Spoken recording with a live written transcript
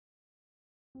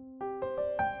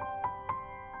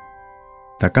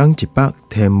逐工一百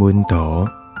天文图，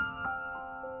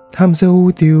探索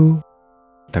宇宙。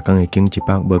逐工会经一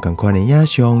百无同款的影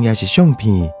像，也是相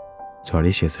片，带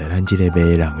你熟悉咱这个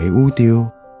迷人的宇宙。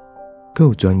更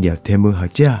有专业天文学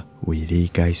者为你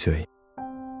解说。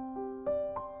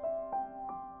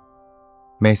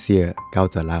Messier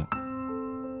 96，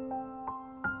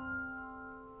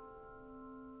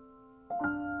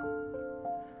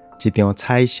一张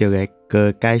彩色的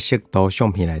高解析度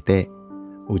相片内底，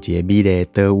有一个美丽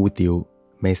岛宇宙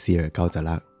Messier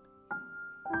 96，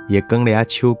伊的光亮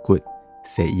手骨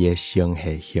是伊的星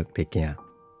系核在行。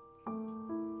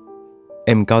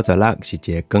M96 是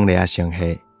一个光亮星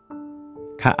系，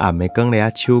较暗的光亮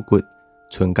手骨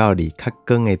伸到离较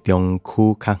光的中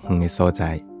区较远的所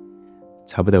在，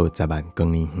差不多有10万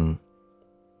光年远。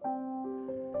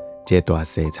这个大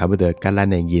小差不多甲咱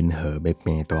的银河要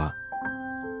平大。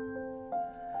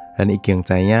咱已经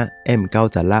知影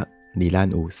M96 离咱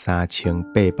有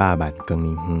3800万光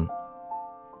年远，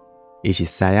伊是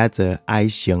狮子座 I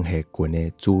星系群的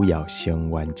主要成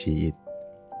员之一。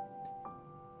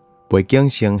背景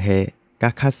星系甲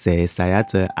较细狮子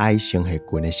座 I 星系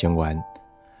群的成员，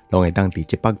拢会当伫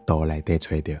700度内底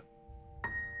找到。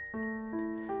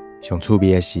上趣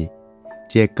味的是，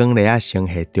这个光粒星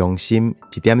系中心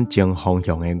一点钟方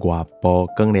向的外部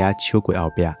光粒手骨后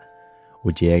壁，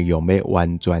有一个用要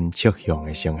完全侧向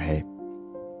的星系。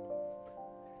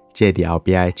这伫后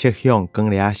壁的侧向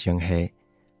光粒星系，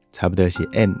差不多是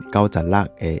M96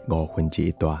 的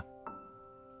1/5大。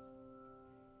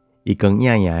伊光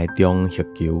影影的中核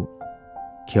球，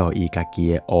去互伊家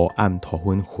己的黑暗土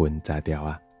粉炸掉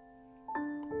啊！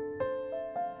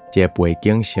这背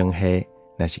景星系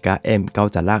若是甲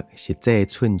M96 实际的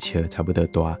寸尺差不多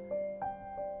大，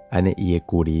安尼伊的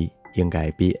距离应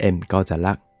该比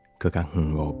M96 更较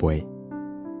远5倍。